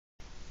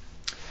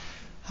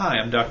Hi,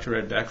 I'm Dr.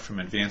 Ed Beck from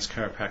Advanced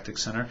Chiropractic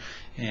Center,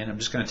 and I'm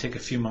just going to take a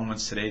few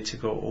moments today to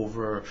go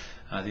over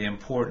the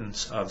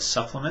importance of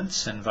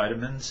supplements and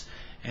vitamins,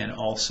 and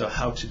also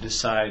how to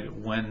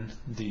decide when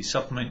the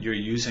supplement you're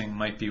using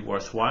might be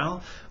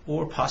worthwhile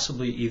or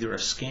possibly either a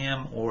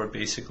scam or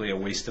basically a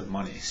waste of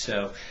money.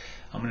 So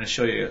I'm going to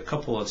show you a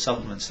couple of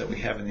supplements that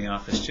we have in the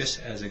office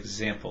just as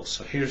examples.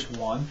 So here's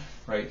one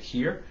right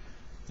here.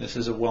 This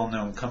is a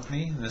well-known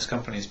company, and this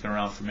company has been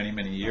around for many,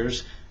 many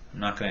years. I'm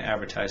not going to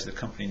advertise the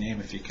company name.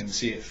 If you can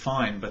see it,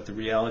 fine, but the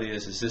reality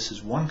is this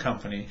is one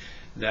company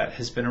that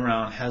has been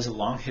around, has a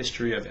long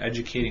history of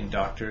educating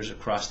doctors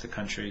across the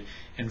country,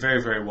 and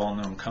very, very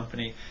well-known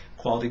company.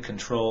 Quality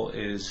control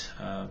is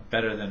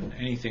better than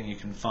anything you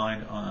can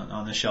find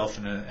on the shelf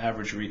in an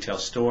average retail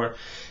store.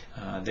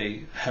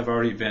 They have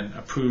already been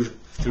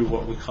approved through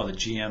what we call the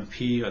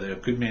GMP, or the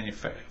Good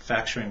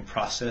Manufacturing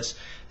Process.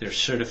 They're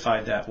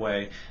certified that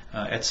way.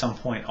 At some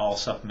point, all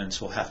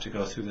supplements will have to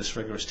go through this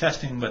rigorous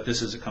testing, but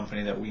this is a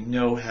company that we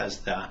know has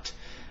that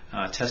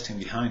testing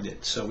behind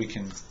it, so we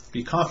can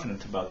be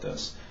confident about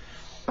this.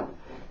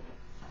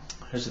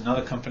 Here's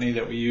another company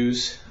that we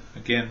use.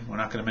 Again, we're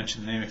not going to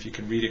mention the name. If you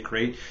can read it,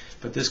 great.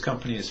 But this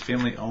company is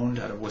family owned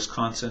out of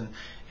Wisconsin,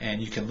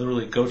 and you can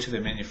literally go to the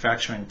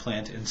manufacturing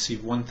plant and see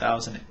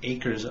 1,000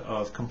 acres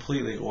of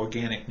completely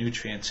organic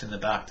nutrients in the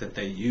back that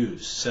they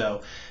use.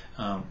 So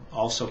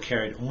also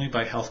carried only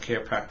by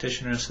healthcare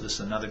practitioners. So this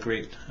is another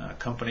great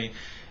company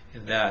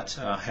that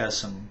has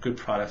some good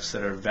products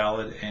that are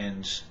valid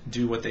and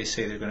do what they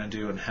say they're going to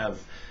do and have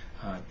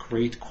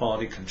great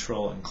quality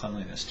control and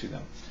cleanliness to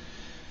them.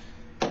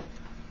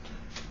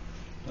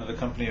 Another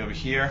company over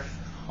here,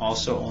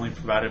 also only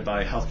provided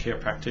by healthcare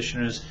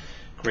practitioners.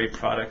 Great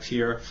product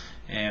here,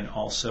 and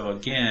also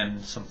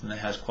again something that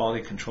has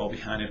quality control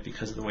behind it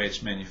because of the way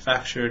it's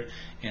manufactured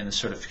and the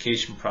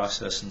certification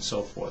process and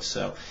so forth.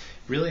 So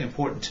really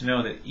important to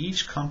know that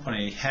each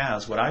company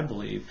has what I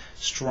believe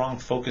strong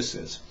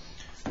focuses.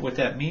 What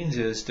that means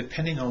is,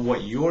 depending on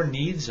what your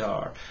needs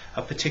are,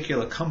 a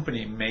particular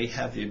company may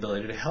have the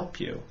ability to help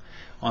you.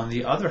 On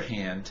the other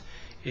hand,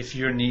 if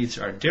your needs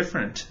are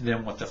different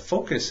than what the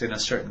focus in a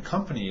certain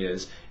company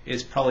is,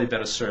 it's probably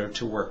better served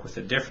to work with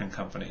a different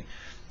company.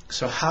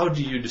 So how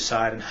do you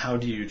decide and how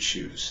do you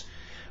choose?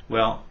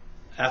 Well,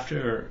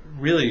 after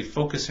really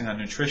focusing on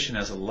nutrition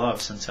as a love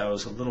since I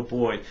was a little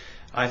boy,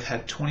 I've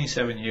had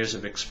 27 years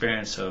of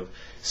experience of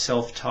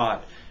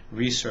self-taught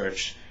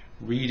research,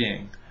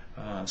 reading,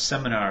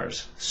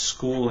 seminars,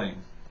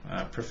 schooling,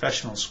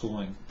 professional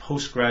schooling,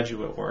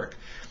 postgraduate work,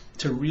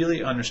 to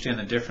really understand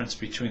the difference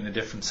between the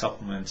different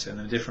supplements and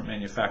the different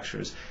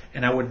manufacturers.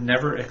 And I would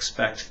never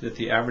expect that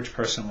the average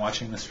person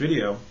watching this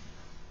video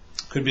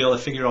could be able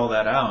to figure all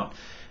that out.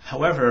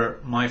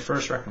 However, my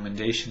first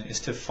recommendation is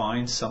to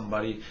find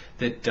somebody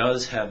that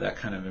does have that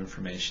kind of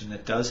information,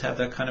 that does have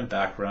that kind of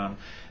background,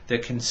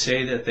 that can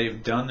say that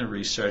they've done the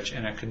research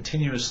and are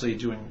continuously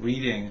doing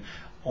reading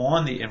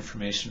on the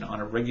information on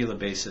a regular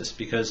basis,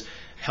 because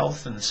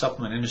health and the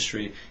supplement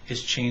industry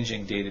is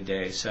changing day to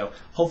day. So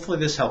hopefully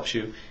this helps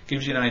you,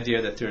 gives you an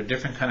idea that there are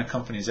different kind of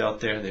companies out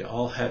there. They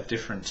all have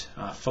different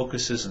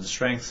focuses and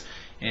strengths,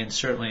 and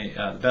certainly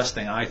the best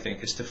thing I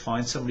think is to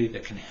find somebody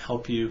that can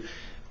help you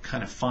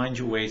kind of find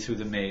your way through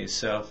the maze.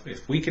 So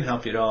if we can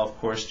help you at all, of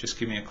course, just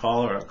give me a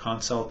call, or a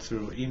consult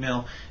through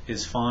email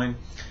is fine.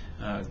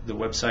 The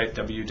website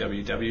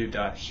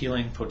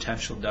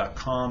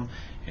www.healingpotential.com,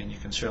 and you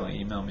can certainly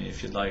email me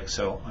if you'd like.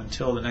 So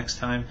until the next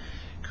time,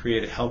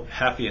 create a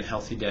happy and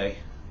healthy day.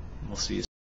 We'll see you soon.